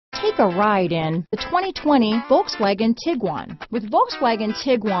Take a ride in the 2020 Volkswagen Tiguan. With Volkswagen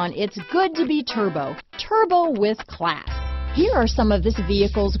Tiguan, it's good to be turbo. Turbo with class. Here are some of this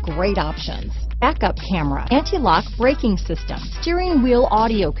vehicle's great options: backup camera, anti-lock braking system, steering wheel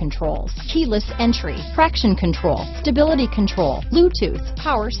audio controls, keyless entry, traction control, stability control, Bluetooth,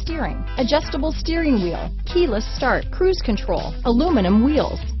 power steering, adjustable steering wheel, keyless start, cruise control, aluminum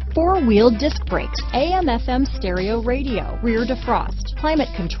wheels, four-wheel disc brakes, AM/FM stereo radio, rear defrost, climate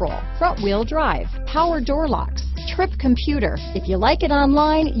control, front-wheel drive, power door locks, trip computer. If you like it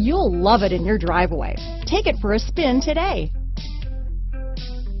online, you'll love it in your driveway. Take it for a spin today.